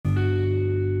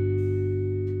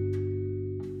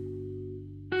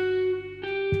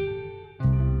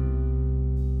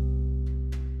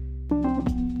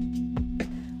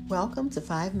Welcome to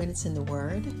 5 Minutes in the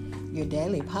Word, your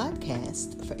daily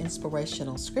podcast for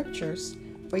inspirational scriptures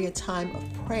for your time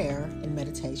of prayer and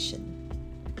meditation.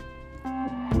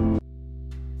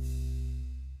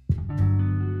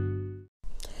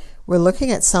 We're looking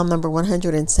at Psalm number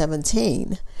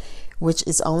 117, which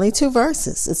is only 2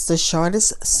 verses. It's the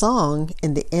shortest song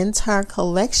in the entire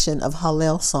collection of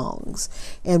Hallel songs.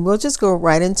 And we'll just go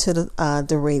right into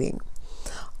the reading.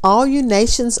 All you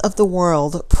nations of the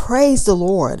world, praise the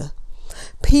Lord.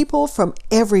 People from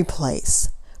every place,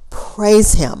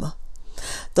 praise Him.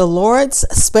 The Lord's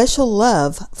special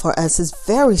love for us is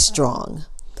very strong.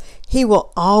 He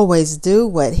will always do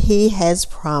what He has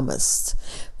promised.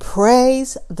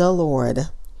 Praise the Lord.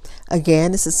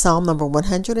 Again, this is Psalm number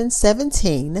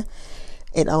 117.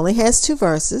 It only has 2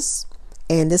 verses,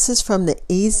 and this is from the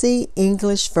Easy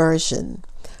English Version,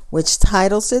 which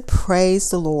titles it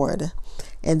Praise the Lord.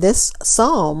 And this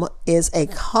psalm is a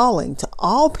calling to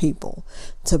all people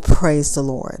to praise the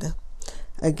Lord.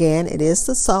 Again, it is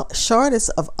the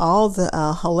shortest of all the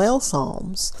Hallel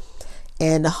psalms.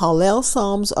 And the Hallel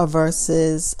psalms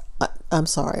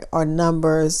are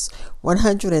numbers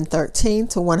 113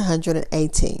 to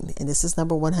 118. And this is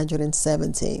number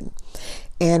 117.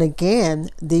 And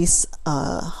again, these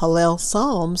Hallel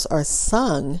psalms are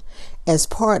sung as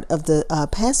part of the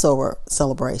Passover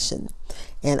celebration.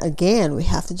 And again, we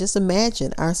have to just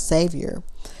imagine our Savior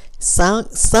sung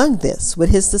this with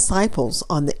His disciples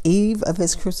on the eve of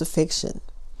His crucifixion.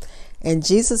 And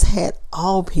Jesus had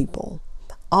all people,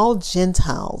 all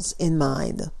Gentiles in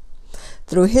mind.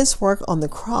 Through His work on the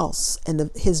cross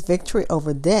and His victory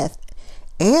over death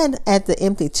and at the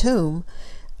empty tomb,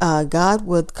 God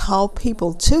would call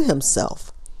people to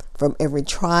Himself from every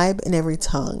tribe and every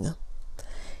tongue.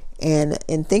 And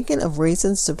in thinking of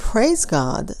reasons to praise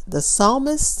God, the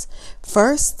psalmist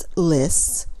first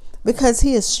lists because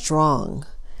He is strong.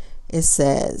 It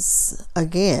says,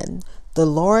 again, the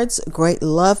Lord's great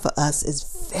love for us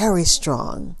is very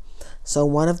strong. So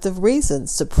one of the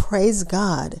reasons to praise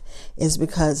God is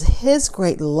because His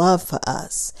great love for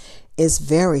us is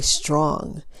very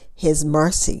strong. His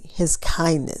mercy, His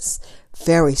kindness,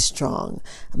 very strong.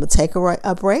 I'm going to take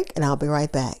a break and I'll be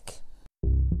right back.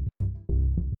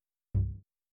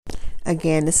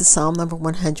 Again, this is Psalm number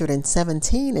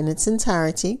 117 in its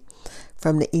entirety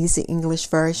from the Easy English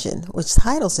Version, which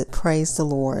titles it Praise the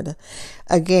Lord.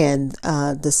 Again,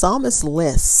 the psalmist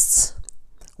lists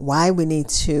why we need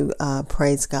to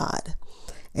praise God.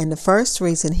 And the first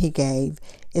reason he gave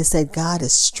is that God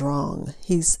is strong.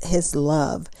 His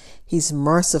love. He's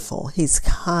merciful. He's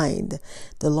kind.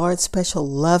 The Lord's special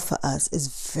love for us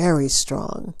is very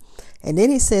strong. And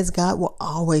then he says God will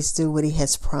always do what He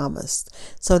has promised.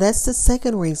 So that's the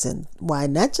second reason why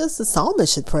not just the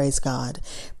psalmist should praise God,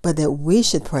 but that we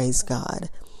should praise God.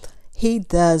 He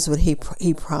does what He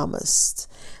promised.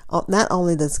 Not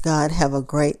only does God have a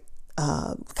great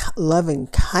loving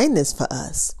kindness for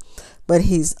us, but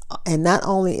not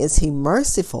only is He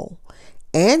merciful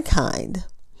and kind,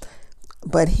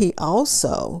 but He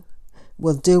also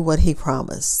will do what He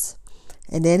promised.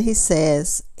 And then he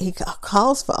says, he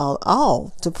calls for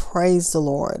all to praise the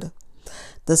Lord.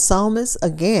 The psalmist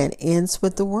again ends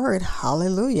with the word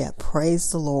hallelujah, praise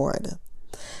the Lord.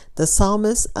 The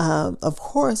psalmist, of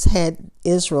course, had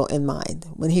Israel in mind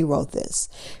when he wrote this,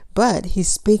 but he's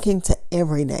speaking to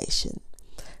every nation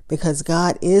because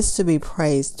God is to be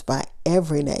praised by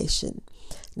every nation,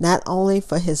 not only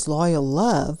for His loyal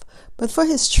love, but for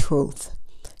His truth,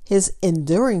 His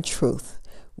enduring truth,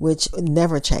 which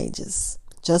never changes.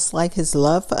 Just like His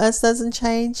love for us doesn't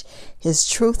change, His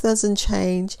truth doesn't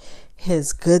change,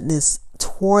 His goodness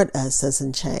toward us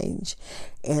doesn't change.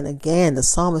 And again, the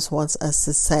psalmist wants us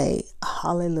to say,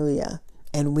 hallelujah,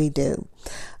 and we do.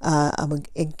 I'm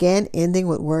again ending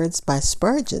with words by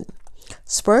Spurgeon.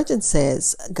 Spurgeon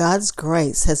says, God's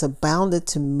grace has abounded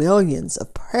to millions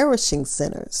of perishing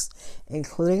sinners,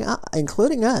 including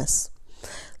us.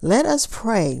 Let us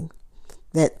pray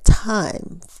for that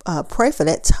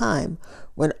time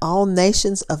when all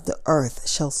nations of the earth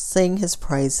shall sing His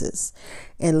praises.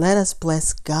 And let us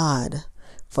bless God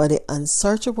for the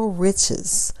unsearchable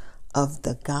riches of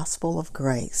the gospel of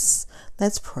grace.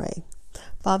 Let's pray.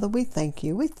 Father, we thank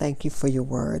you. We thank you for your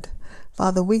word.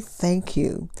 Father, we thank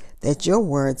you that your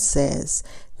word says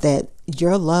that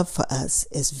your love for us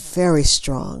is very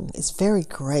strong. It's very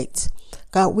great.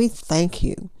 God, we thank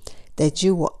you that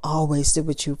you will always do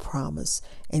what you promise.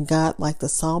 And God, like the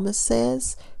psalmist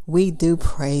says, we do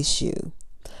praise you.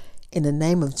 In the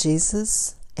name of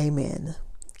Jesus, amen.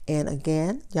 And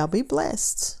again, y'all be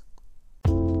blessed.